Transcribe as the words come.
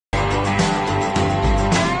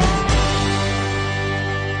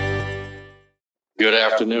Good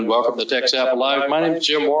afternoon. Welcome to TXAPA Live. My name is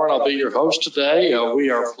Jim Warren. I'll be your host today.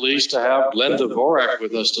 We are pleased to have Glen Dvorak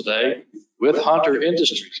with us today with Hunter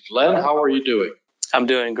Industries. Glen, how are you doing? I'm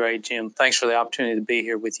doing great, Jim. Thanks for the opportunity to be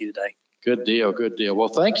here with you today. Good deal. Good deal. Well,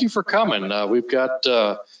 thank you for coming. We've got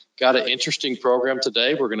an interesting program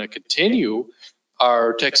today. We're going to continue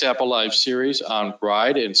our TXAPA Live series on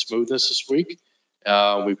ride and smoothness this week.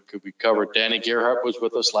 We covered Danny Gerhardt was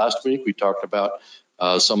with us last week. We talked about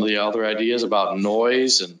some of the other ideas about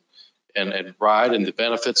noise and ride and the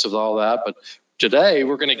benefits of all that. But today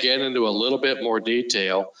we're going to get into a little bit more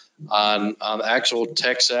detail on actual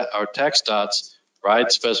TxDOT's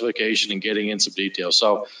ride specification and getting in some detail.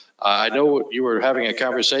 So I know you were having a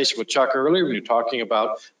conversation with Chuck earlier when you're talking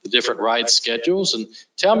about the different ride schedules. And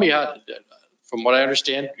tell me how, from what I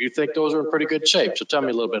understand, you think those are in pretty good shape. So tell me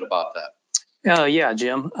a little bit about that. Yeah,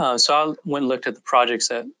 Jim. So I went and looked at the projects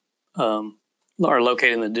that are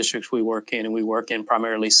located in the districts we work in, and we work in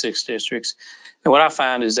primarily 6 districts. And what I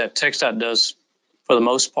found is that TxDOT does, for the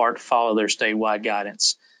most part, follow their statewide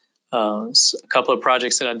guidance. A couple of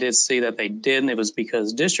projects that I did see that they didn't, it was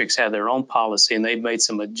because districts had their own policy and they've made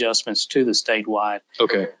some adjustments to the statewide.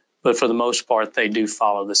 Okay. But for the most part, they do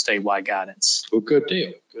follow the statewide guidance. Well, good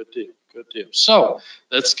deal. Good deal. Good deal. So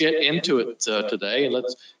let's get into it today. And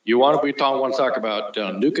we want to talk about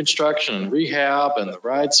new construction and rehab and the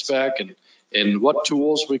ride spec and what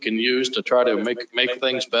tools we can use to try to make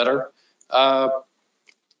things better.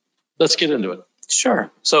 Let's get into it.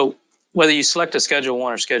 Sure. So whether you select a Schedule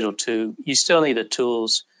 1 or Schedule 2, you still need the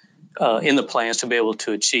tools in the plans to be able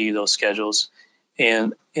to achieve those schedules.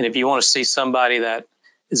 And if you want to see somebody that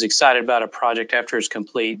is excited about a project after it's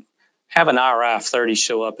complete, have an IRI of 30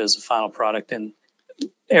 show up as the final product, and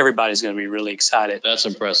everybody's going to be really excited. That's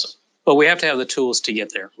impressive. But we have to have the tools to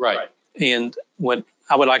get there. Right. And what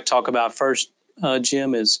I would like to talk about first,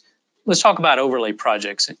 Jim, is let's talk about overlay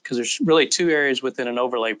projects, because there's really 2 areas within an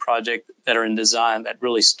overlay project that are in design that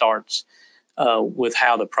really starts with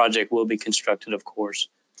how the project will be constructed, of course.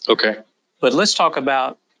 Okay. But let's talk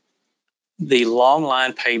about the long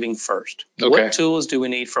line paving first. Okay. What tools do we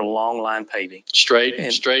need for long line paving? Straightaway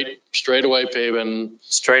paving.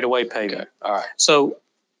 Straightaway paving. Okay. All right. So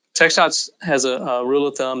TxDOT has a rule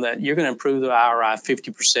of thumb that you're going to improve the IRI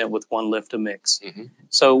 50% with 1 lift of mix. Mm-hmm.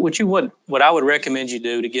 So what I would recommend you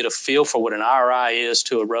do to get a feel for what an IRI is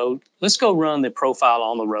to a road, let's go run the profile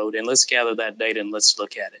on the road and let's gather that data and let's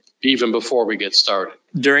look at it. Even before we get started.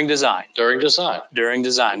 During design.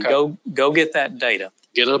 Okay. Go get that data.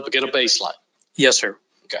 Get a baseline. Yes, sir.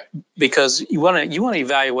 Okay. Because you want to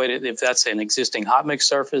evaluate it if that's an existing hot mix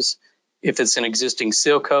surface, if it's an existing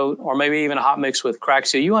seal coat, or maybe even a hot mix with crack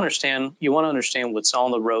seal. You want to understand what's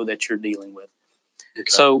on the road that you're dealing with. Okay.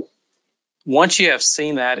 So once you have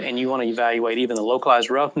seen that and you want to evaluate even the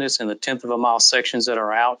localized roughness and the 1/10 of a mile sections that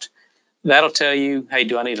are out, that'll tell you, hey,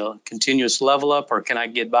 do I need a continuous level up, or can I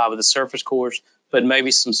get by with a surface course, but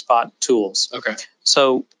maybe some spot tools? Okay.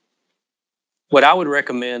 So what I would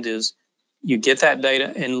recommend is you get that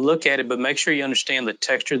data and look at it, but make sure you understand the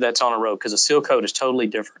texture that's on a road, because a seal coat is totally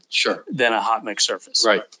different than a hot mix surface.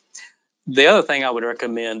 Right. The other thing I would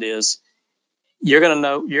recommend is you're going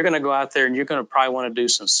to go out there and you're going to probably want to do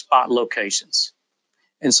some spot locations.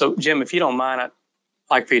 And so, Jim, if you don't mind, I'd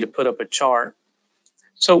like for you to put up a chart.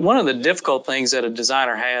 So one of the difficult things that a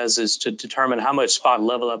designer has is to determine how much spot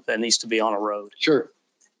level up that needs to be on a road. Sure.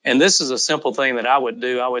 And this is a simple thing that I would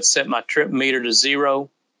do. I would set my trip meter to 0,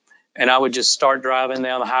 and I would just start driving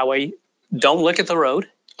down the highway. Don't look at the road.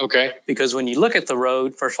 Okay. Because when you look at the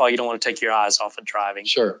road, first of all, you don't want to take your eyes off of driving.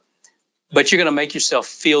 Sure. But you're going to make yourself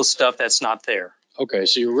feel stuff that's not there. Okay.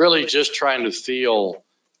 So you're really just trying to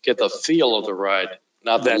get the feel of the ride,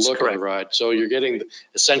 not the look of the ride. So you're getting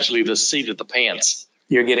essentially the seat of the pants.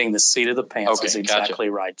 You're getting the seat of the pants. Okay. Is exactly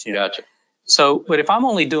right, Jim. Gotcha. So, but if I'm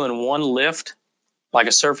only doing 1 lift, like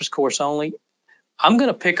a surface course only, I'm going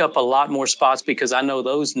to pick up a lot more spots because I know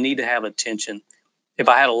those need to have attention. If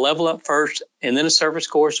I had a level up first and then a surface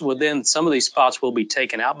course, well, then some of these spots will be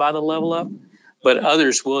taken out by the level up, but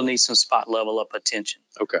others will need some spot level up attention.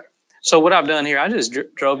 Okay. So what I've done here, I just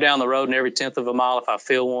drove down the road, and every 1/10 of a mile, if I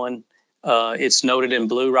feel one, it's noted in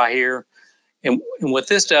blue right here. And what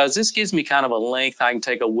this does, this gives me kind of a length. I can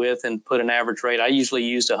take a width and put an average rate. I usually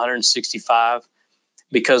used 165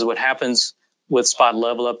 because what happens with spot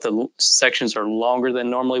level up, the sections are longer than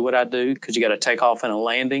normally what I do because you got to take off in a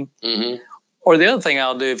landing. Mm-hmm. Or the other thing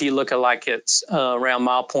I'll do, if you look at like it's around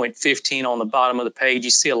mile point 15 on the bottom of the page,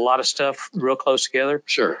 you see a lot of stuff real close together.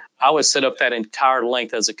 Sure. I would set up that entire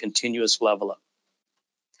length as a continuous level up.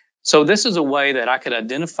 So this is a way that I could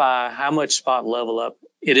identify how much spot level up.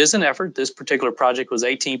 It is an effort. This particular project was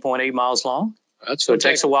 18.8 miles long. So it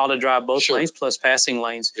takes a while to drive both Sure. lanes plus passing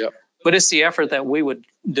lanes. Yep. But it's the effort that we would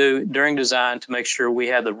do during design to make sure we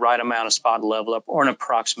had the right amount of spot level up or an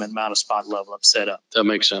approximate amount of spot level up set up. That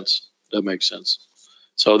makes sense. That makes sense.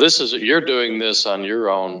 So you're doing this on your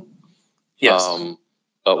own. Yes.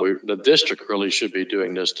 But the district really should be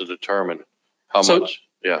doing this to determine how much.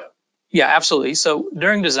 Yeah. Yeah, absolutely. So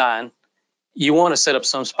during design, you want to set up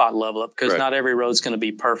some spot level up because Right. not every road's going to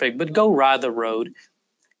be perfect, but go ride the road.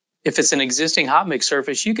 If it's an existing hot mix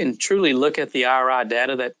surface, you can truly look at the IRI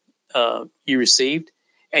data that you received,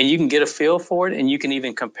 and you can get a feel for it, and you can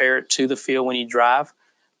even compare it to the feel when you drive.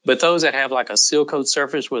 But those that have like a seal coat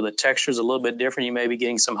surface where the texture is a little bit different, you may be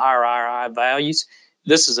getting some higher IRI values.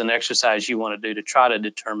 This is an exercise you want to do to try to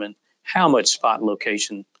determine how much spot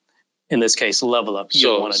location, in this case, level up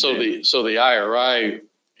you want to do. So the IRI,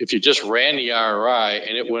 if you just ran the IRI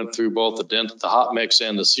and it went through both the hot mix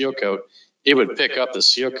and the seal coat, it would pick up the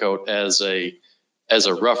seal coat as a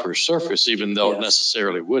rougher surface, even though it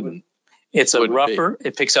necessarily wouldn't. It's a rougher,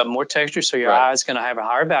 it picks up more texture, so your eye's going to have a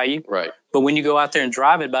higher value. Right. But when you go out there and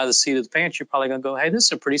drive it by the seat of the pants, you're probably going to go, hey, this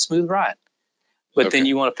is a pretty smooth ride. But then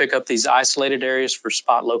you want to pick up these isolated areas for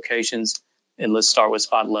spot locations, and let's start with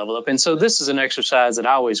spot level up. And so this is an exercise that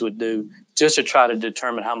I always would do just to try to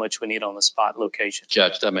determine how much we need on the spot location.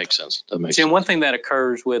 Gotcha. That makes sense. Jim, one thing that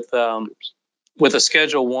occurs with a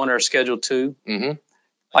Schedule 1 or a Schedule 2,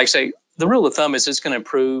 like say, the rule of thumb is it's going to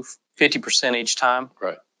improve 50% each time.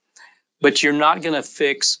 Right. But you're not going to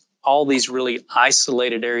fix all these really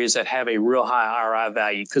isolated areas that have a real high RI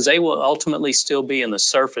value because they will ultimately still be in the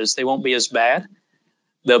surface. They won't be as bad.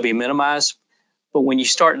 They'll be minimized. But when you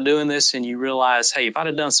start doing this and you realize, hey, if I'd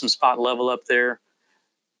have done some spot level up there,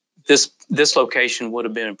 this location would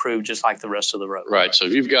have been improved just like the rest of the road. Right. So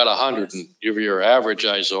if you've got 100 and your average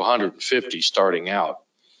ISO 150 starting out,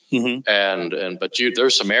 but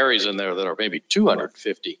there's some areas in there that are maybe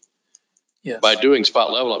 250. Yes. By doing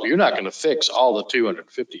spot level up, you're not going to fix all the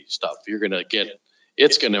 250 stuff. You're going to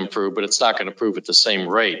it's going to improve, but it's not going to improve at the same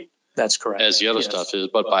rate. That's correct. As the other stuff is.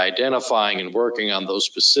 But by identifying and working on those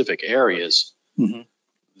specific areas,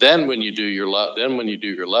 then when you do your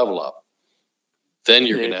level up, then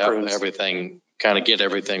you're going to have everything get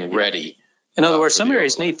everything ready. In other words, some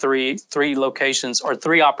areas need three locations or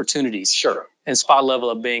three opportunities. Sure. And spot level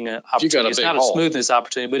up being an opportunity. It's not a smoothness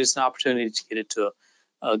opportunity, but it's an opportunity to get it to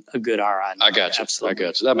a good RI. I got you. Absolutely. I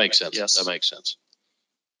got you. That makes sense. Yes. That makes sense.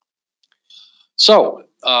 So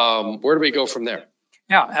where do we go from there?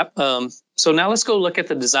 Yeah. So now let's go look at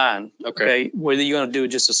the design. Okay. Whether you're going to do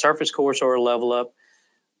just a surface course or a level up.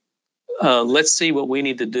 Let's see what we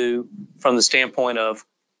need to do from the standpoint of,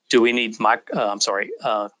 do we need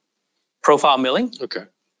profile milling? Okay.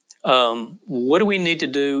 What do we need to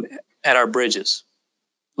do at our bridges?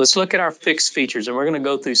 Let's look at our fixed features, and we're going to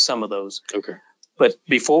go through some of those. Okay. But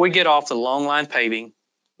before we get off the long line paving,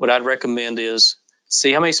 what I'd recommend is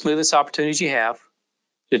see how many smoothness opportunities you have,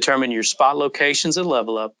 determine your spot locations and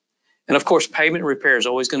level up. And of course, pavement repair is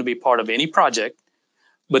always going to be part of any project,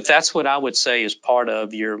 but that's what I would say is part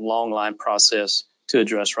of your long line process to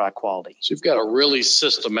address ride quality. So you've got a really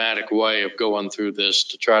systematic way of going through this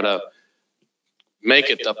to try to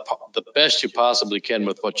make it the best you possibly can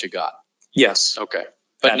with what you got. Yes. Okay.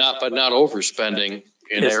 But not overspending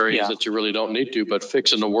in areas that you really don't need to, but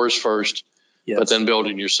fixing the worst first, but then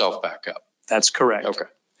building yourself back up. That's correct. Okay.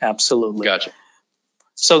 Absolutely. Gotcha.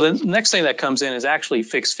 So the next thing that comes in is actually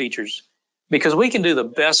fixed features, because we can do the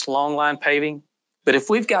best long line paving, but if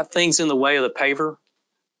we've got things in the way of the paver,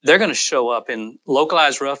 they're going to show up in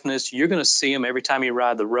localized roughness. You're going to see them every time you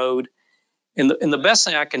ride the road. And the best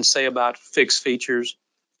thing I can say about fixed features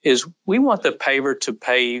is we want the paver to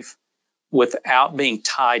pave without being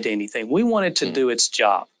tied to anything. We want it to do its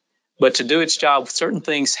job. But to do its job, certain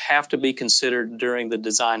things have to be considered during the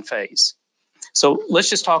design phase. So let's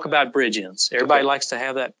just talk about bridge ends. Everybody likes to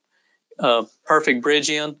have that perfect bridge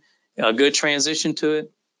end, a good transition to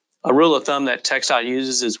it. A rule of thumb that TxDOT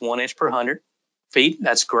uses is 1 inch per 100 feet.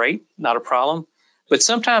 That's great, not a problem. But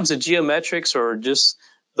sometimes the geometrics or just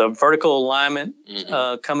the vertical alignment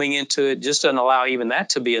coming into it just doesn't allow even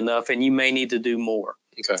that to be enough, and you may need to do more.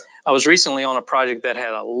 Okay. I was recently on a project that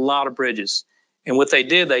had a lot of bridges, and what they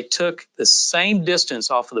did, they took the same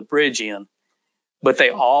distance off of the bridge end, but they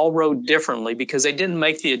all rode differently because they didn't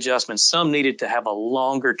make the adjustments. Some needed to have a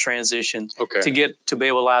longer transition to be able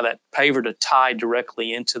to allow that paver to tie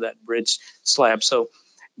directly into that bridge slab. So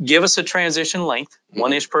give us a transition length.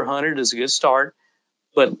 1 inch per 100 is a good start,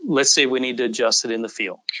 but let's see if we need to adjust it in the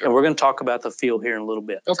field. Sure. And we're going to talk about the field here in a little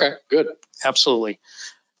bit. Okay, good. Absolutely.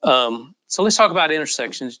 So let's talk about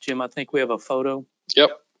intersections. Jim, I think we have a photo.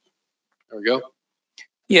 Yep. There we go.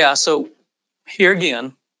 Yeah, so here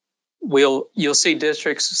again, you'll see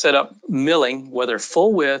districts set up milling, whether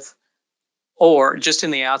full width or just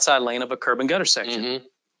in the outside lane of a curb and gutter section. Mm-hmm.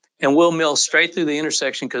 And we'll mill straight through the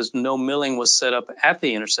intersection because no milling was set up at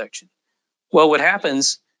the intersection. Well, what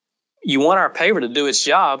happens, you want our paver to do its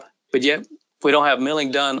job, but yet if we don't have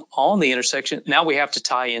milling done on the intersection, now we have to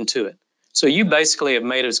tie into it. So you basically have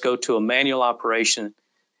made us go to a manual operation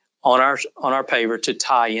on our paver to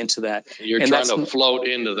tie into that. You're trying to float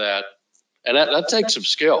into that, and that takes some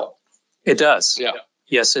skill. It does. Yeah.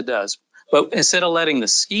 Yes, it does. But instead of letting the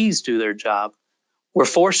skis do their job, we're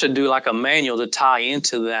forced to do like a manual to tie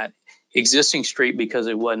into that existing street because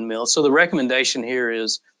it wasn't milled. So the recommendation here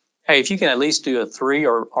is, hey, if you can at least do a 3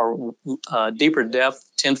 or deeper depth,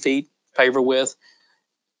 10 feet paver width,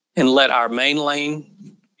 and let our main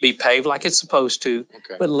lane be paved like it's supposed to,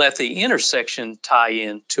 but let the intersection tie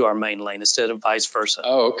in to our main lane instead of vice versa.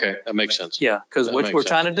 Oh, okay. That makes sense. Yeah, because what we're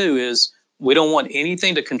trying to do is we don't want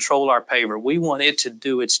anything to control our paver. We want it to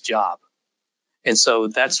do its job. And so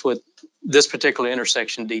that's what this particular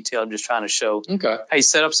intersection detail, I'm just trying to show. Okay. Hey,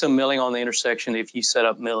 set up some milling on the intersection if you set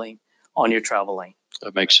up milling on your travel lane.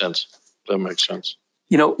 That makes sense. That makes sense.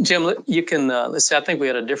 You know, Jim, you can, let's see, I think we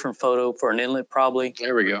had a different photo for an inlet probably.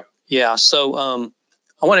 There we go. Yeah, so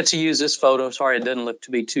I wanted to use this photo. Sorry, it doesn't look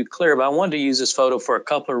to be too clear, but I wanted to use this photo for a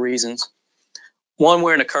couple of reasons. One,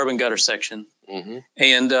 we're in a curb and gutter section. Mm-hmm.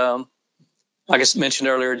 And like I mentioned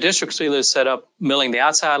earlier, districts will either set up milling the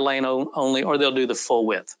outside lane only, or they'll do the full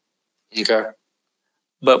width. Okay.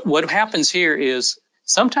 But what happens here is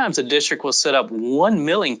sometimes a district will set up one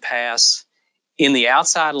milling pass in the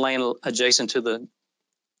outside lane adjacent to the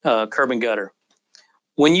curb and gutter.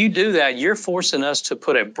 When you do that, you're forcing us to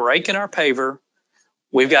put a break in our paver.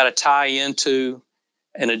 We've got to tie into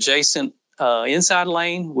an adjacent inside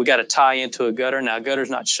lane. We've got to tie into a gutter. Now, gutter's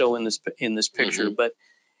not showing this in this picture, Mm-hmm.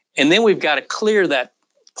 and then we've got to clear that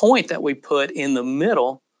point that we put in the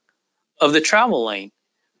middle of the travel lane.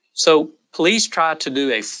 So please try to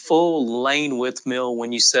do a full lane width mill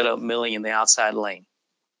when you set up milling in the outside lane.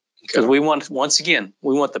 Because we want, once again,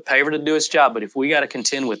 we want the paver to do its job. But if we got to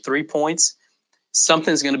contend with 3 points,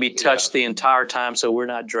 something's going to be touched the entire time, so we're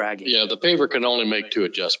not dragging. Yeah, the paver can only make 2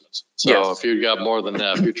 adjustments. So if you've got more than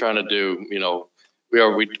that, if you're trying to do, you know,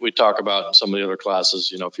 we talk about in some of the other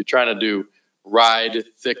classes, you know, if you're trying to do ride,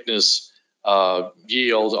 thickness,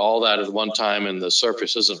 yield, all that at one time, and the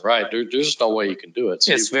surface isn't right, there's just no way you can do it.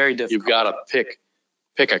 So It's very difficult. You've got to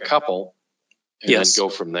pick a couple and then go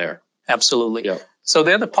from there. Absolutely. Yeah. So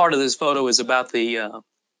the other part of this photo is about the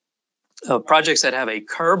projects that have a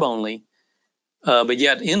curb only, but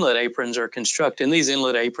yet inlet aprons are constructed. And these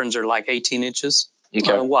inlet aprons are like 18 inches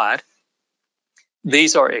wide.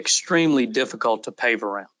 These are extremely difficult to pave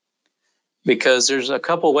around because there's a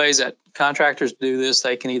couple ways that contractors do this.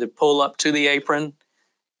 They can either pull up to the apron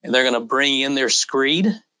and they're going to bring in their screed,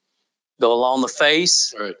 go along the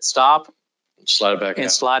face, stop, slide it back and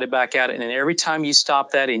out. slide it back out. And every time you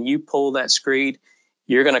stop that and you pull that screed,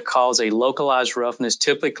 you're going to cause a localized roughness.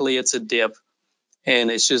 Typically, it's a dip,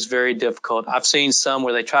 and it's just very difficult. I've seen some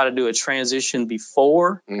where they try to do a transition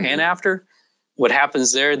before and after. What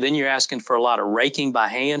happens there, then you're asking for a lot of raking by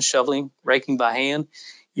hand, shoveling, raking by hand.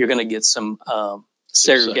 You're going to get some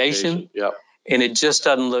segregation, and it just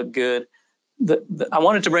doesn't look good. I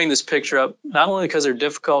wanted to bring this picture up, not only because they're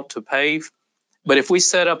difficult to pave, but if we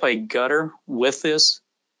set up a gutter with this,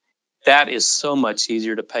 that is so much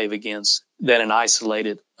easier to pave against than an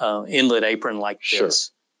isolated inlet apron like this.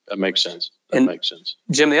 That makes sense. That makes sense.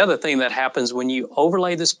 Jim, the other thing that happens when you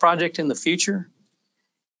overlay this project in the future,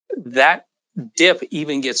 that dip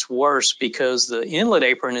even gets worse because the inlet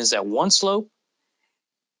apron is at one slope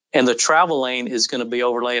and the travel lane is going to be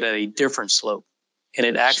overlaid at a different slope. And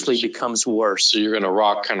it actually becomes worse. So you're going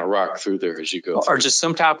to kind of rock through there as you go. Or just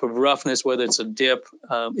some type of roughness, whether it's a dip,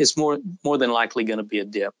 it's more than likely going to be a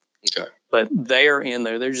dip. Okay. But they are in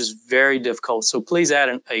there. They're just very difficult. So please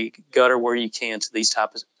add a gutter where you can to these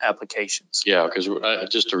type of applications. Yeah, because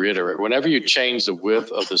just to reiterate, whenever you change the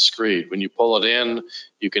width of the screed, when you pull it in,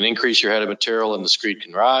 you can increase your head of material and the screed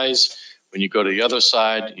can rise. When you go to the other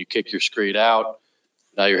side, you kick your screed out.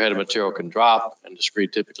 Now your head of material can drop, and the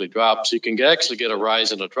screed typically drops. So you can actually get a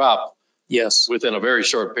rise and a drop. Yes. Within a very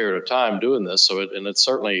short period of time doing this. So it's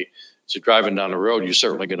certainly, as you're driving down the road, you're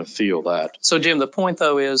certainly going to feel that. So Jim, the point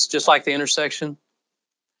though is just like the intersection,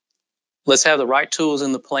 let's have the right tools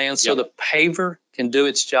in the plan so the paver can do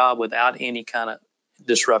its job without any kind of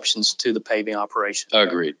disruptions to the paving operation.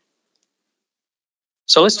 Agreed.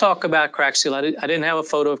 So let's talk about crack seal. I didn't have a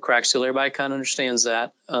photo of crack seal. Everybody kind of understands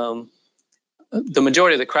that. The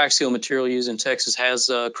majority of the crack seal material used in Texas has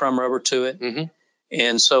crumb rubber to it. Mm-hmm.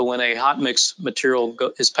 And so when a hot mix material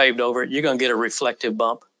is paved over it, you're going to get a reflective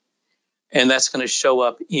bump. And that's going to show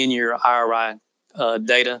up in your IRI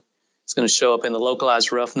data. It's going to show up in the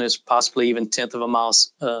localized roughness, possibly even 1/10 of a mile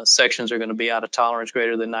sections are going to be out of tolerance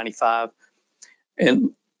greater than 95.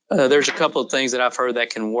 And there's a couple of things that I've heard that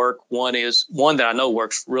can work. One that I know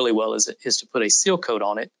works really well is to put a seal coat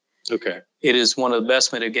on it. Okay. It is one of the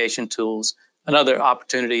best mitigation tools. Another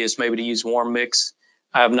opportunity is maybe to use warm mix.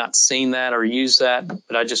 I have not seen that or used that,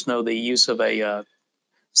 but I just know the use of a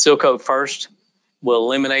seal coat first will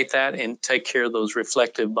eliminate that and take care of those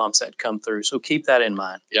reflective bumps that come through. So keep that in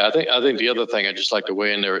mind. Yeah, I think the other thing I just like to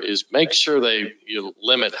weigh in there is make sure you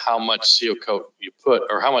limit how much seal coat you put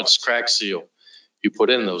or how much crack seal you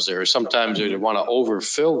put in those areas. Sometimes you want to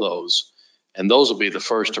overfill those, and those will be the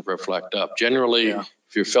first to reflect up. Generally,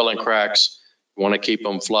 if you're filling cracks, you want to keep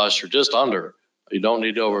them flush or just under. You don't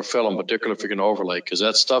need to overfill them, particularly if you're going to overlay, because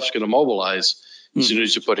that stuff's going to mobilize as soon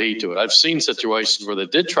as you put heat to it. I've seen situations where they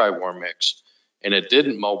did try warm mix, and it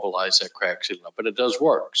didn't mobilize that crack seal up, but it does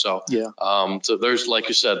work. So, so there's, like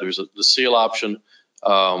you said, there's the seal option,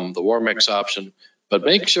 the warm mix option, but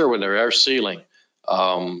make sure when they are sealing,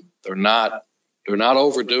 they're not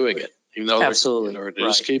overdoing it, even though they're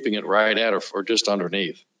just keeping it right at or just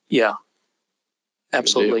underneath. Yeah,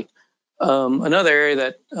 absolutely. Another area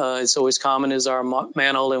that is always common is our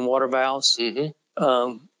manhole and water valves.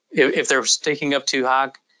 If they're sticking up too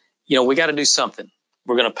high, we got to do something.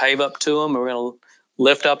 We're going to pave up to them. We're going to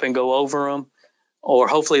lift up and go over them, or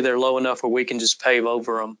hopefully they're low enough where we can just pave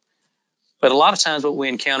over them. But a lot of times what we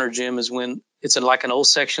encounter, Jim, is when it's like an old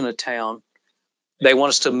section of town, they want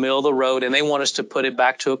us to mill the road and they want us to put it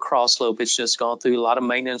back to a cross slope. It's just gone through a lot of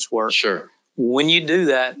maintenance work. Sure. When you do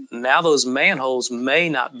that, now those manholes may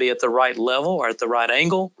not be at the right level or at the right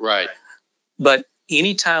angle. Right. But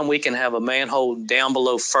anytime we can have a manhole down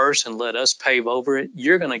below first and let us pave over it,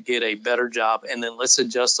 you're going to get a better job. And then let's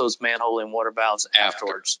adjust those manhole and water valves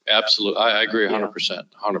afterwards. Absolutely. I agree 100%,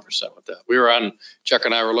 100% with that. Chuck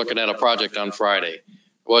and I were looking at a project on Friday. It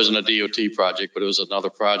wasn't a DOT project, but it was another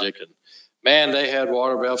project. And man, they had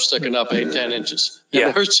water valves sticking up 8-10 inches.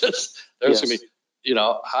 And there's going to be,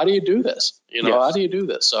 how do you do this? How do you do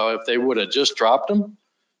this? So if they would have just dropped them,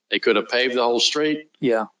 they could have paved the whole street.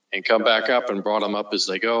 Yeah. And come back up and brought them up as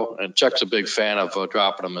they go. And Chuck's a big fan of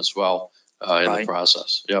dropping them as well in the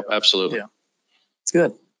process. Yep, absolutely. Yeah,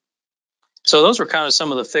 good. So those were kind of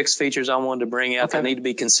some of the fixed features I wanted to bring out that need to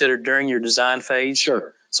be considered during your design phase.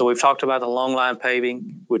 Sure. So we've talked about the long line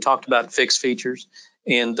paving. We talked about fixed features.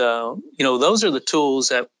 And, those are the tools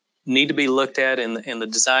that need to be looked at and the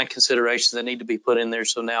design considerations that need to be put in there.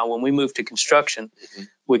 So now when we move to construction,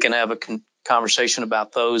 we can have a conversation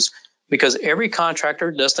about those. Because every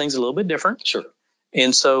contractor does things a little bit different. Sure.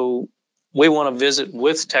 And so we want to visit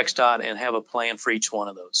with TxDOT and have a plan for each one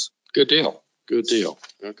of those. Good deal. Good deal.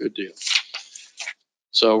 Good deal.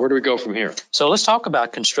 So where do we go from here? So let's talk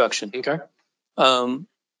about construction. Okay.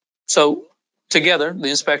 So together, the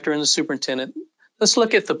inspector and the superintendent, let's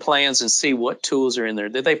look at the plans and see what tools are in there.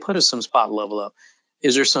 Did they put some spot level up?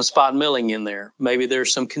 Is there some spot milling in there? Maybe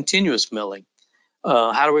there's some continuous milling.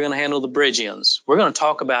 How are we going to handle the bridge ends? We're going to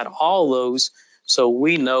talk about all those so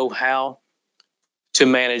we know how to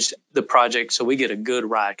manage the project so we get a good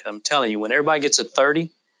ride. I'm telling you, when everybody gets a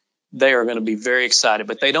 30, they are going to be very excited.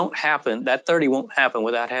 But that 30 won't happen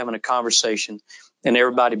without having a conversation and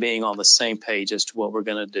everybody being on the same page as to what we're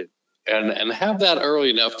going to do. And have that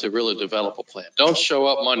early enough to really develop a plan. Don't show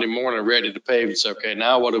up Monday morning ready to pave and say, okay,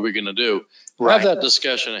 now what are we going to do? Have that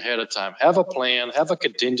discussion ahead of time. Have a plan. Have a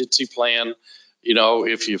contingency plan.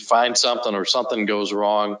 If you find something or something goes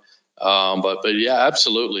wrong. But yeah,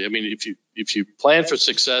 absolutely. I mean, if you plan for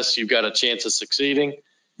success, you've got a chance of succeeding.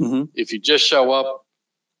 If you just show up,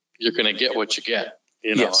 you're going to get what you get.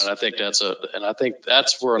 And I think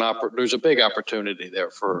that's where there's a big opportunity there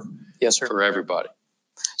for everybody.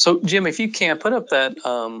 So Jim, if you can put up that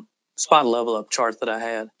spot level up chart that I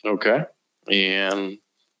had. Okay. And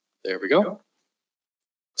there we go.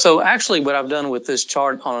 So actually what I've done with this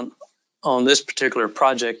chart on this particular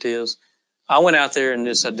project is I went out there and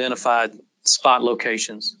just identified spot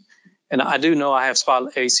locations. And I do know I have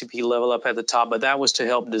spot ACP level up at the top, but that was to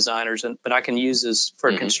help designers. But I can use this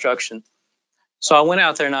for construction. So I went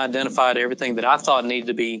out there and I identified everything that I thought needed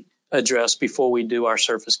to be addressed before we do our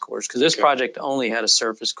surface course. Because this project only had a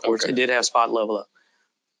surface course. It did have spot level up.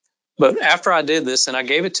 But after I did this and I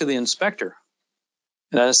gave it to the inspector,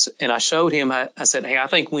 and I showed him, I said, hey, I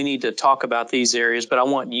think we need to talk about these areas, but I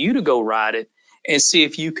want you to go ride it and see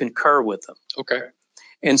if you concur with them. Okay.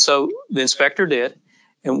 And so the inspector did.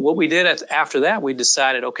 And what we did after that, we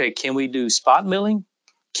decided, okay, can we do spot milling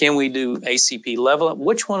Can we do ACP level up?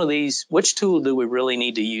 Which tool do we really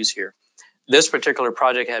need to use here? This particular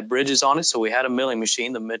project had bridges on it, so we had a milling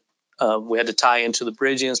machine. We had to tie into the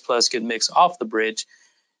bridge ends plus get mix off the bridge.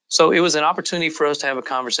 So it was an opportunity for us to have a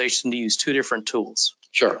conversation to use two different tools.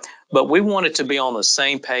 Sure. But we wanted to be on the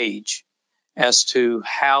same page as to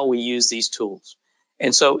how we use these tools.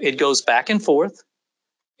 And so it goes back and forth,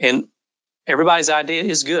 and everybody's idea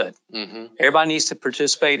is good. Mm-hmm. Everybody needs to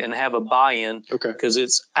participate and have a buy-in because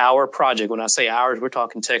it's our project. When I say ours, we're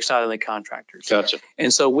talking TxDOT and the contractors. Gotcha.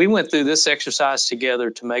 And so we went through this exercise together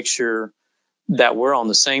to make sure that we're on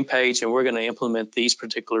the same page and we're going to implement these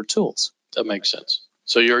particular tools. That makes sense.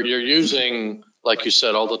 So you're using, like you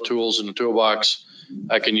said, all the tools in the toolbox.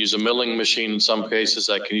 I can use a milling machine in some cases.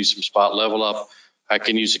 I can use some spot level up. I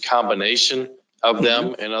can use a combination of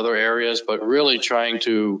them in other areas, but really trying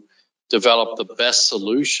to develop the best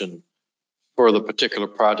solution for the particular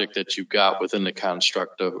project that you've got within the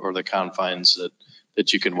construct of, or the confines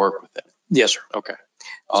that you can work within. Yes, sir. Okay.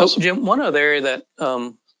 Awesome. So, Jim, one other area that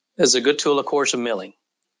is a good tool, of course, of milling.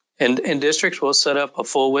 And districts will set up a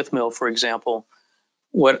full width mill, for example.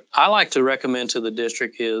 What I like to recommend to the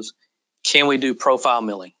district is, can we do profile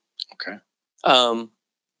milling? Okay.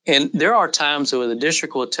 And there are times where the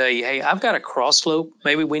district will tell you, hey, I've got a cross slope,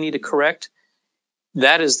 maybe we need to correct.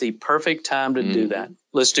 That is the perfect time to do that.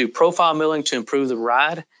 Let's do profile milling to improve the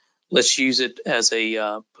ride. Let's use it as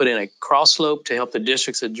put in a cross slope to help the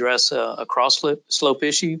districts address a cross slope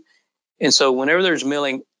issue. And so whenever there's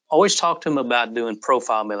milling, always talk to them about doing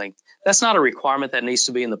profile milling. That's not a requirement that needs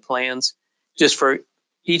to be in the plans. Just for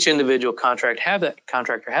each individual contractor, have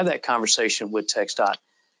that conversation with TxDOT.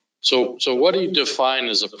 So what do you define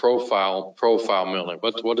as a profile milling?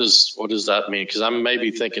 What does that mean? Because I'm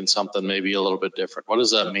maybe thinking something maybe a little bit different. What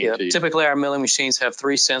does that mean to you? Typically, our milling machines have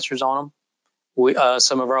 3 sensors on them.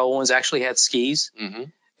 Some of our old ones actually had skis. Mm-hmm.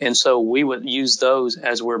 And so we would use those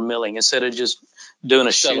as we're milling instead of just doing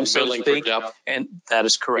a shoe, so to speak. And that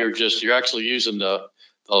is correct. You're actually using the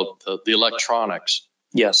electronics.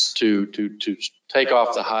 Yes. To take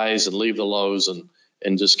off the highs and leave the lows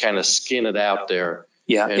and just kind of skin it out there.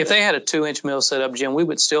 Yeah. If they had a 2-inch mill set up, Jim, we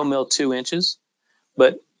would still mill 2 inches,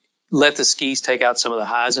 but let the skis take out some of the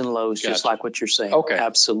highs and lows, just like what you're saying. Okay.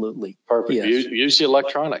 Absolutely. Perfect. Yes. Use the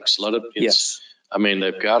electronics. Yes. I mean,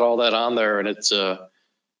 they've got all that on there, and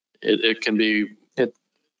it can be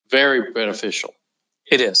very beneficial.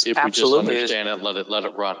 It is. If Absolutely. we just understand it, let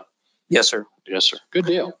it run. Yes, sir. Yes, sir. Good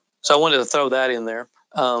deal. So I wanted to throw that in there.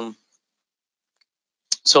 So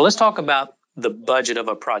let's talk about the budget of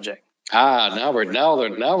a project. Now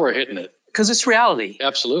we're hitting it. Because it's reality.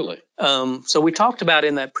 Absolutely. So we talked about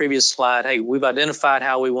in that previous slide, hey, we've identified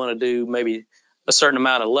how we want to do maybe a certain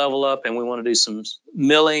amount of level up, and we want to do some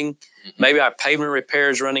milling. Mm-hmm. Maybe our pavement repair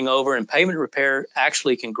is running over, and pavement repair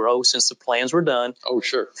actually can grow since the plans were done. Oh,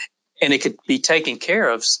 sure. And it could be taking care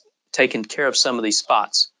of some of these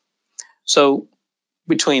spots. So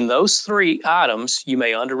between those 3 items, you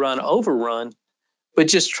may underrun, overrun, but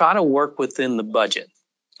just try to work within the budget.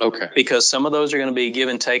 Okay. Because some of those are going to be give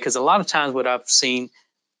and take. Because a lot of times what I've seen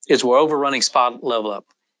is we're overrunning spot level up.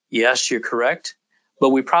 Yes, you're correct. But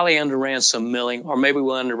we probably underran some milling, or maybe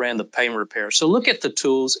we underran the pavement repair. So look at the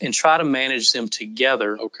tools and try to manage them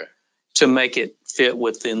together to make it fit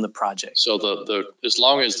within the project. So as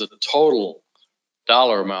long as the total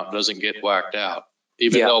dollar amount doesn't get whacked out,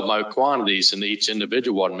 even though my quantities in each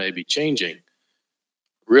individual one may be changing,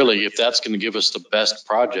 really, if that's going to give us the best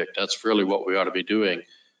project, that's really what we ought to be doing.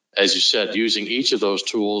 As you said, using each of those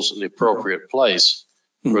tools in the appropriate place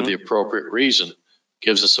for the appropriate reason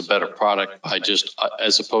gives us a better product by just,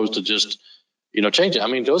 as opposed to just, changing. I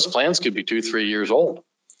mean, those plans could be 2-3 years old.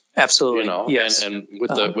 Absolutely. Yes. And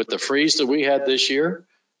with the freeze that we had this year,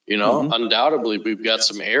 undoubtedly we've got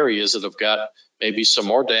some areas that have got maybe some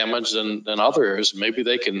more damage than other areas. Maybe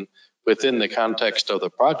they can, within the context of the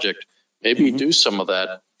project, maybe do some of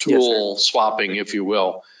that tool swapping, if you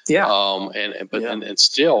will. Yeah. And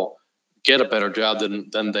still get a better job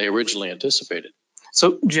than they originally anticipated.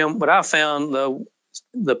 So, Jim, what I found,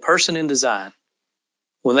 the person in design,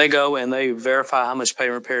 when they go and they verify how much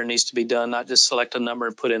pavement repair needs to be done, not just select a number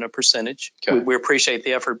and put in a percentage. Okay. We appreciate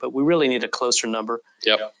the effort, but we really need a closer number.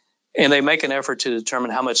 Yep. And they make an effort to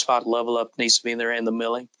determine how much spot level up needs to be in there and the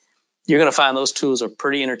milling. You're going to find those tools are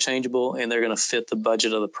pretty interchangeable, and they're going to fit the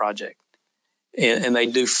budget of the project. And they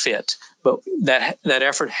do fit. But that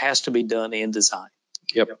effort has to be done in design.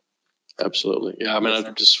 Yep. Absolutely. Yeah. I mean, I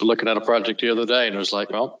was just looking at a project the other day, and it was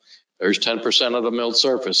like, well, there's 10% of the milled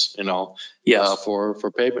surface,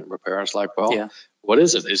 for pavement repair. It's like, well, what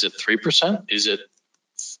is it? Is it 3%? Is it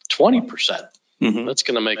 20%? That's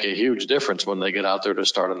going to make a huge difference when they get out there to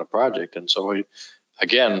start on a project. And so we,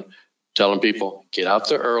 again, telling people, get out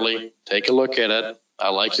there early, take a look at it. I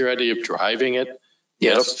like your idea of driving it,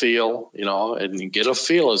 get a feel, and get a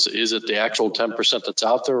feel. Is it the actual 10% that's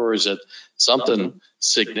out there, or is it something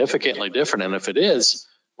significantly different? And if it is,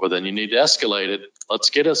 well, then you need to escalate it. Let's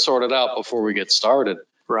get it sorted out before we get started.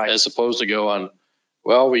 Right. As opposed to go on,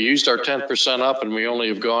 well, we used our 10% up and we only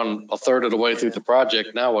have gone a third of the way through the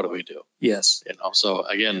project. Now what do we do? Yes. So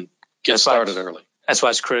again, get started early. That's why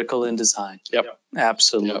it's critical in design. Yep.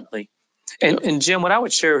 Absolutely. Yep. And Jim, what I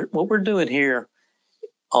would share, what we're doing here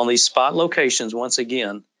on these spot locations, once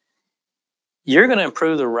again, you're going to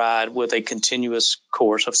improve the ride with a continuous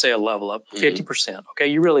course of, say, a level up, 50%. Okay,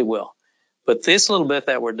 you really will. But this little bit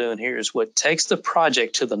that we're doing here is what takes the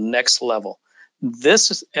project to the next level.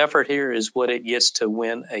 This effort here is what it gets to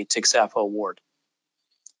win a TXAPA award.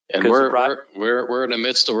 And we're in the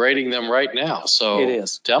midst of rating them right now. So it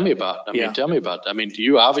is. Tell me about it. I mean,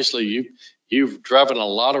 you've driven a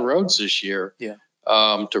lot of roads this year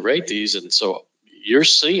to rate these. And so you're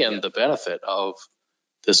seeing the benefit of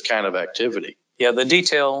this kind of activity. Yeah, the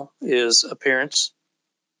detail is appearance.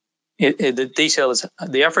 The detail is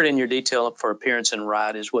the effort in your detail for appearance and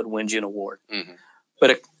ride is what wins you an award.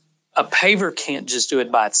 But a paver can't just do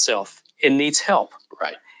it by itself. It needs help.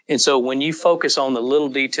 Right. And so when you focus on the little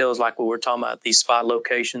details, like what we're talking about, these spot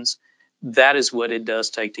locations, that is what it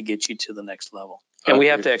does take to get you to the next level. And we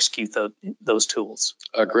have to execute those tools.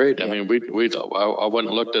 Agreed. Yeah. I mean, I went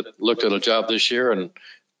and looked at a job this year and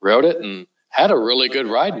wrote it and had a really good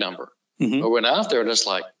ride number. I went out there and it's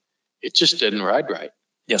like, it just didn't ride right.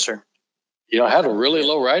 Yes, sir. Had a really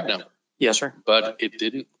low ride number. Yes, sir. But it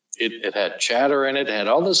didn't. It had chatter in it. It had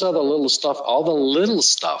all this other little stuff. All the little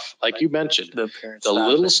stuff, like you mentioned, the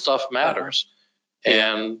little stuff matters,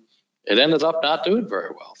 and it ended up not doing very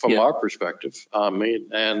well from our perspective.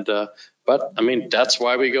 But that's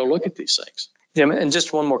why we go look at these things. Yeah, and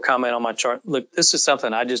just one more comment on my chart. Look, this is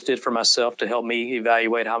something I just did for myself to help me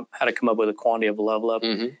evaluate how to come up with a quantity of a level up,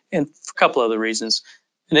 and for a couple other reasons.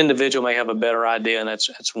 An individual may have a better idea, and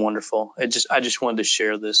that's wonderful. I just wanted to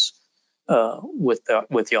share this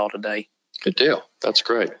with y'all today. Good deal. That's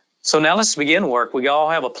great. So now let's begin work. We all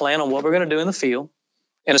have a plan on what we're going to do in the field,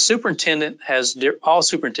 and a superintendent all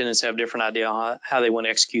superintendents have different idea on how they want to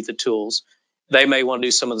execute the tools. They may want to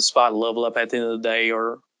do some of the spot level up at the end of the day,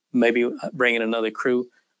 or maybe bring in another crew.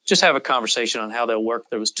 Just have a conversation on how they'll work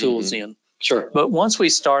those tools in. Sure. But once we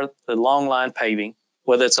start the long line paving,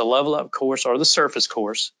 whether it's a level up course or the surface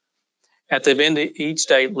course, at the end of each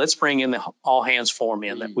day, let's bring in the all hands form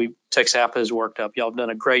in that TXAPA has worked up. Y'all have done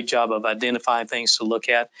a great job of identifying things to look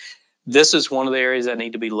at. This is one of the areas that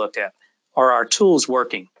need to be looked at. Are our tools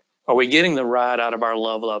working? Are we getting the ride out of our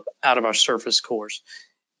level up, out of our surface course?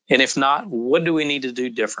 And if not, what do we need to do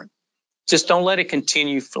different? Just don't let it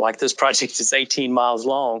continue like this project is 18 miles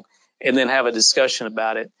long and then have a discussion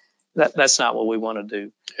about it. That's not what we want to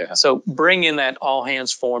do. Yeah. So bring in that all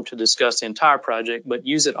hands form to discuss the entire project, but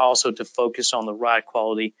use it also to focus on the ride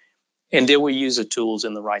quality. And did we use the tools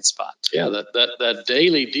in the right spot? Yeah, that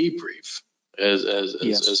daily debrief,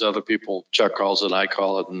 as other people, Chuck calls it, I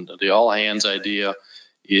call it, and the all hands idea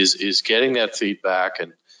is getting that feedback.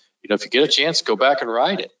 And if you get a chance, go back and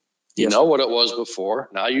ride it. You know what it was before.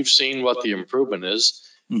 Now you've seen what the improvement is.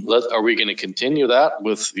 Are we going to continue that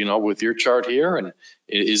with your chart here? And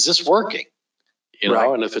is this working?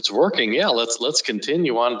 And if it's working, let's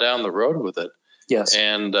continue on down the road with it. Yes.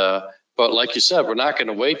 And but like you said, we're not going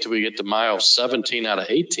to wait till we get to mile 17 out of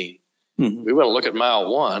 18. We want to look at mile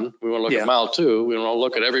 1. We want to look at mile 2. We want to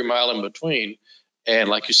look at every mile in between. And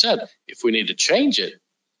like you said, if we need to change it,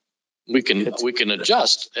 we can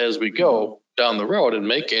adjust as we go down the road and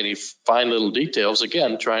make any fine little details,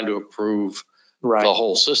 again, trying to improve the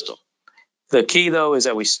whole system. The key, though, is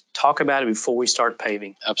that we talk about it before we start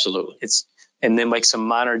paving. Absolutely. And then make some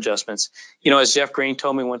minor adjustments. As Jeff Green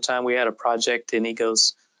told me one time, we had a project and he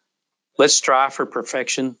goes, let's strive for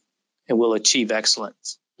perfection and we'll achieve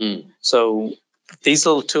excellence. So these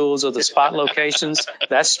little tools are the spot locations.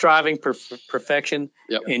 That's striving for perfection,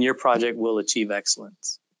 and your project will achieve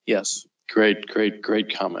excellence. Yes. Great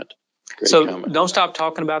comment. Don't stop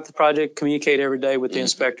talking about the project. Communicate every day with the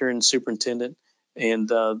inspector and superintendent, and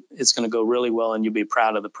it's going to go really well, and you'll be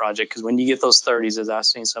proud of the project. Because when you get those 30s, as I've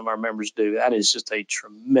seen some of our members do, that is just a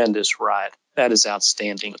tremendous ride. That is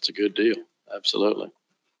outstanding. That's a good deal. Absolutely.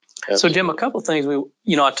 So, Jim, a couple of things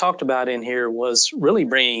I talked about in here was really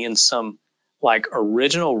bringing in some like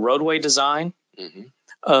original roadway design.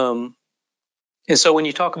 And so when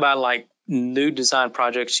you talk about like new design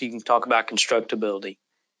projects, you can talk about constructability.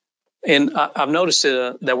 And I've noticed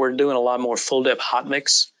that we're doing a lot more full depth hot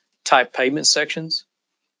mix type pavement sections.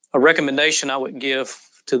 A recommendation I would give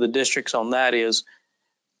to the districts on that is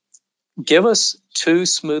give us 2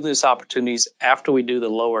 smoothness opportunities after we do the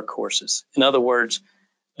lower courses. In other words,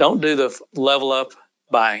 don't do the level up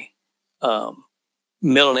by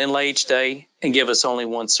mill and inlay each day and give us only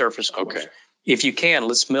 1 surface course. Okay. If you can,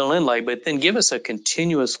 let's mill and inlay, but then give us a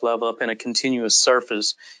continuous level up and a continuous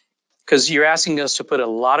surface, because you're asking us to put a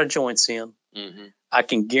lot of joints in. Mm-hmm. I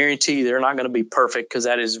can guarantee you they're not going to be perfect, because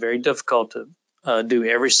that is very difficult to do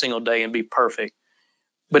every single day and be perfect.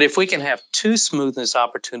 But if we can have 2 smoothness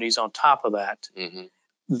opportunities on top of that, Mm-hmm.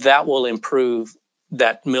 that will improve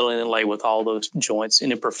that mill and inlay with all those joints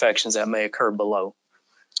and imperfections that may occur below.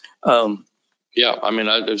 Yeah, I mean,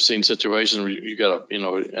 I've seen situations where you got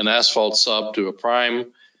an asphalt sub to a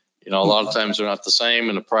prime. A lot of times they're not the same,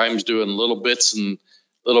 and the prime's doing little bits and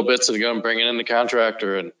they're going to bring it in the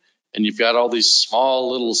contractor, and you've got all these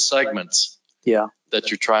small little segments. Yeah. That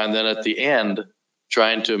you're trying then at the end,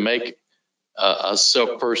 trying to make a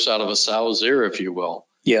silk purse out of a sow's ear, if you will.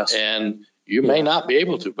 Yes. And you may not be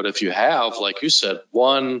able to, but if you have, like you said,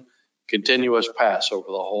 1 continuous pass over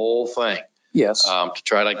the whole thing. Yes. To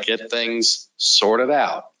try to get things sorted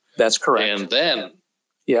out. That's correct. And then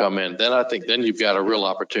come in. Then I think then you've got a real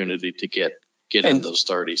opportunity to get in those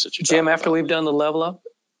 30s that you Jim, after we've done the level up,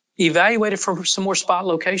 evaluate it for some more spot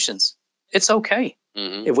locations. It's okay.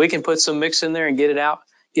 Mm-hmm. If we can put some mix in there and get it out,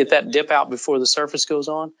 get that dip out before the surface goes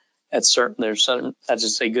on, that's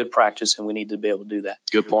just a good practice, and we need to be able to do that.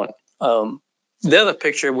 Good point. The other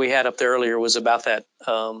picture we had up there earlier was about that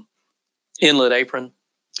inlet apron.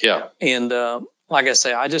 Yeah. And like I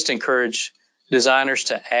say, I just encourage designers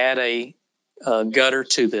to add a gutter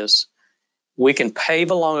to this. We can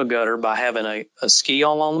pave along a gutter by having a ski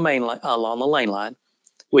along the lane line.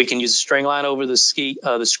 We can use a string line over the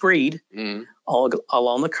screed mm-hmm.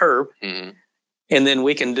 along the curb. Mm-hmm. And then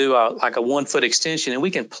we can do like a 1 foot extension, and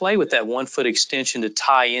we can play with that 1 foot extension to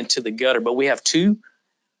tie into the gutter. But we have 2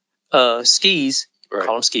 skis, right.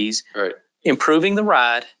 Call them skis, right. improving the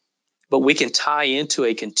ride. But we can tie into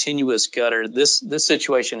a continuous gutter. This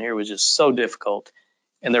situation here was just so difficult,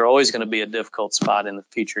 and they're always going to be a difficult spot in the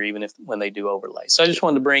future, even when they do overlay. So I just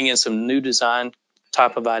wanted to bring in some new design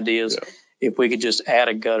type of ideas. Yeah. If we could just add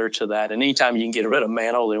a gutter to that, and anytime you can get rid of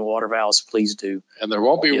manhole and water valves, please do. And there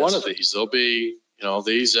won't be one of these. There'll be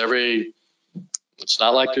these every. It's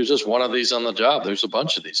not like there's just one of these on the job. There's a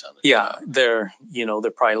bunch of these on the job. They're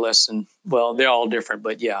probably less than, they're all different,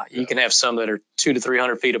 but you can have some that are 200 to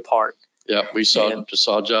 300 feet apart. Yeah, we saw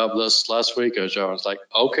a job last week. I was like,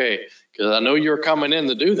 okay, because I know you're coming in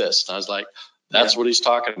to do this. And I was like, that's what he's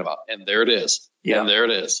talking about. And there it is. Yeah. And there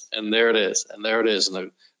it is. And there it is. And there it is.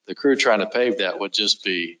 And the crew trying to pave that would just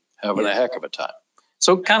be having a heck of a time.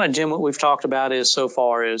 So kind of, Jim, what we've talked about is so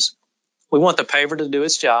far is we want the paver to do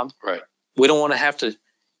its job. Right. We don't want to have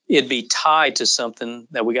it be tied to something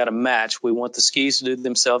that we got to match. We want the skis to do it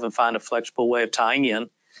themselves and find a flexible way of tying in.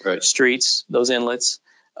 Right. Streets, those inlets.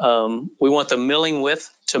 We want the milling width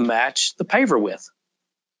to match the paver width.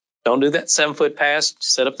 Don't do that 7 foot pass.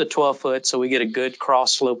 Set up the 12 foot so we get a good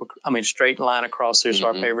straight line across there so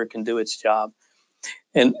our paver can do its job.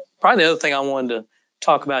 And probably the other thing I wanted to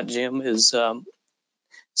talk about, Jim, is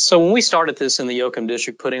so when we started this in the Yoakum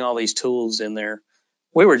district, putting all these tools in there,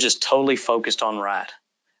 we were just totally focused on ride.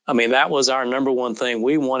 I mean, that was our number one thing.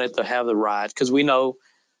 We wanted to have the ride because we know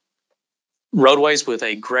roadways with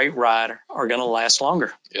a great ride are going to last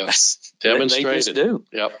longer. Yes, demonstrated. They just do.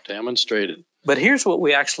 Yep, demonstrated. But here's what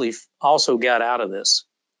we actually also got out of this.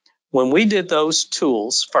 When we did those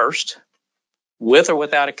tools first, with or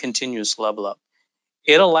without a continuous level up,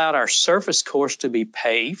 it allowed our surface course to be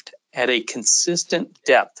paved at a consistent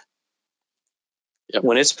depth. Yep.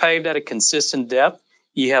 When it's paved at a consistent depth,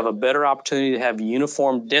 you have a better opportunity to have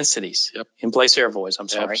uniform densities in place airvoids.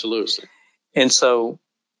 Absolutely. And so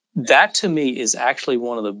that to me is actually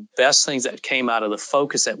one of the best things that came out of the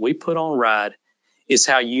focus that we put on ride is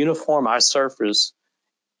how uniform our surface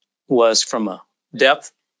was from a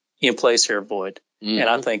depth in place airvoid. And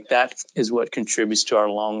I think that is what contributes to our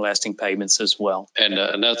long-lasting pavements as well.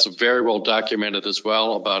 And that's very well documented as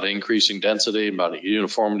well about increasing density, about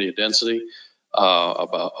uniformity of density,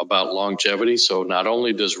 about longevity. So not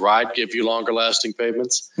only does ride give you longer-lasting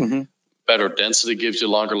pavements, better density gives you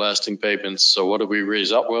longer-lasting pavements. So what do we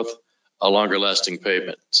result with? A longer-lasting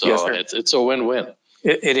pavement. So it's a win-win.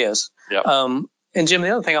 It is. Yeah. And Jim,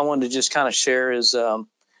 the other thing I wanted to just kind of share is I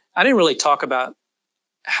didn't really talk about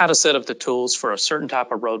how to set up the tools for a certain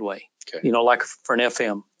type of roadway, like for an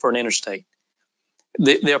FM, for an interstate.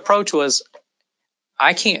 The approach was,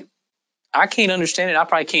 I can't I can't understand it. I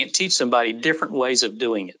probably can't teach somebody different ways of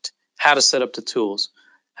doing it, how to set up the tools,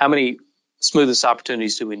 how many smoothness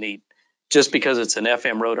opportunities do we need, just because it's an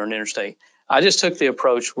FM road or an interstate. I just took the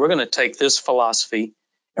approach, we're going to take this philosophy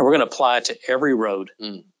and we're going to apply it to every road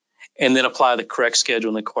and then apply the correct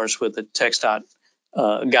schedule in accordance with the TxDOT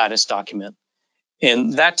guidance document.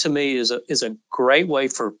 And that to me is a great way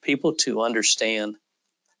for people to understand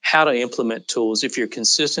how to implement tools if you're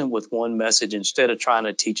consistent with one message instead of trying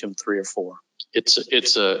to teach them 3 or 4.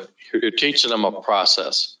 You're teaching them a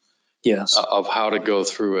process. Yes. Of how to go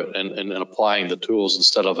through it and applying the tools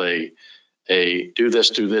instead of a do this,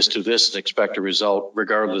 and expect a result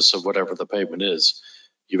regardless of whatever the pavement is.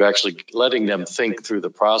 You're actually letting them think through the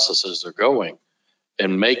process as they're going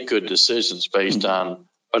and make good decisions based on,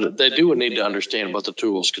 but they do need to understand what the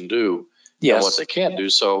tools can do and what they can't do.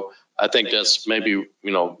 So I think that's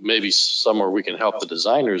maybe somewhere we can help the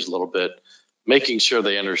designers a little bit, making sure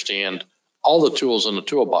they understand all the tools in the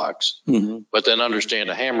toolbox, but then understand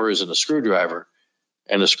a hammer isn't a screwdriver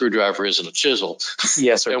and a screwdriver isn't a chisel.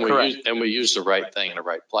 Yes, sir. and we use the right thing in the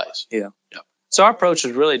right place. Yeah. So our approach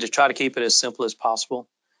is really to try to keep it as simple as possible.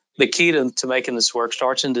 The key to making this work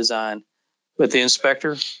starts in design, with the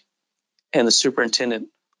inspector and the superintendent.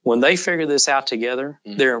 When they figure this out together,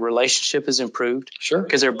 their relationship is improved. Sure.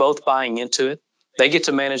 Because they're both buying into it. They get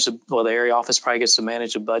to manage the area office probably gets to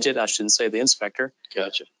manage the budget. I shouldn't say the inspector.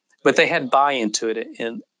 Gotcha. But they had buy-in to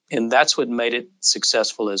it, and that's what made it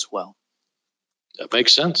successful as well. That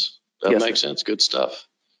makes sense. That makes sense. Good stuff.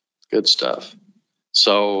 Good stuff.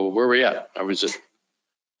 So where are we at? Or was it?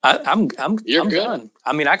 I'm You're good. done.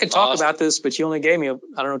 I mean, I could talk about this, but you only gave me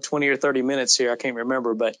 20 or 30 minutes here. I can't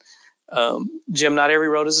remember, but Jim, not every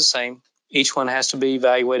road is the same. Each one has to be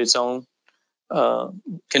evaluated its own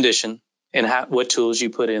condition and what tools you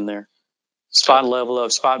put in there. Spot level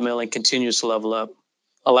up, spot milling, continuous level up.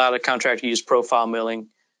 Allow the contractor to use profile milling,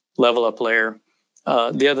 level up layer.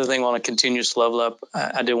 The other thing on a continuous level up,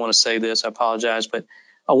 I did want to say this, I apologize, but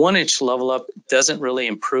a 1-inch level up doesn't really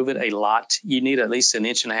improve it a lot. You need at least 1.5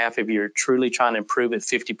 inches if you're truly trying to improve it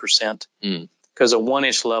 50%. Because a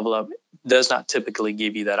 1-inch level up does not typically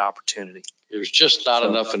give you that opportunity. There's just not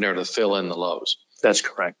enough in there to fill in the lows. That's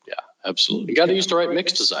correct. Yeah, absolutely. You got to use the right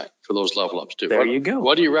mix design for those level ups too. There you go.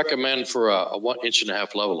 What do you recommend for a 1.5 inch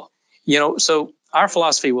level up? So our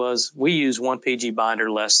philosophy was we use 1 PG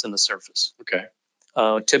binder less than the surface. Okay.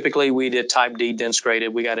 Typically, we did type D dense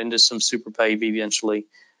graded. We got into some super pave eventually.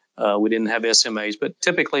 We didn't have SMAs, but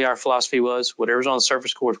typically our philosophy was whatever's on the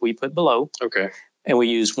surface course we put below. Okay. And we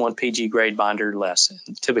use 1 PG grade binder less.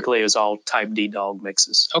 And typically, it was all type D dog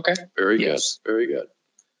mixes. Okay. Very good. Very good.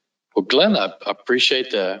 Well, Glenn, I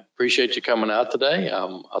appreciate you coming out today.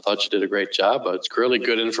 I thought you did a great job. It's really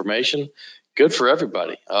good information, good for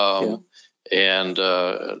everybody. And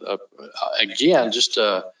again, just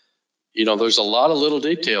there's a lot of little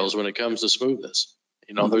details when it comes to smoothness.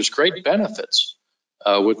 There's great benefits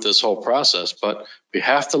with this whole process, but we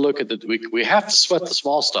have to look at we have to sweat the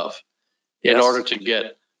small stuff in order to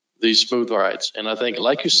get these smooth rides. And I think,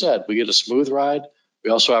 like you said, we get a smooth ride. We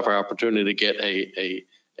also have our opportunity to get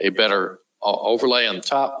a better overlay on the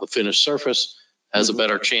top. The finished surface has a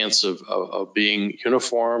better chance of being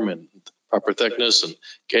uniform and proper thickness and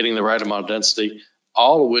getting the right amount of density,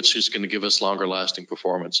 all of which is going to give us longer lasting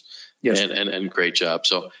performance. And great job.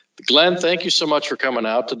 So Glenn, thank you so much for coming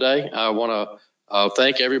out today. I want to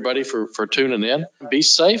thank everybody for tuning in. Be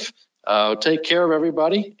safe, take care of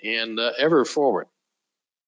everybody, and ever forward.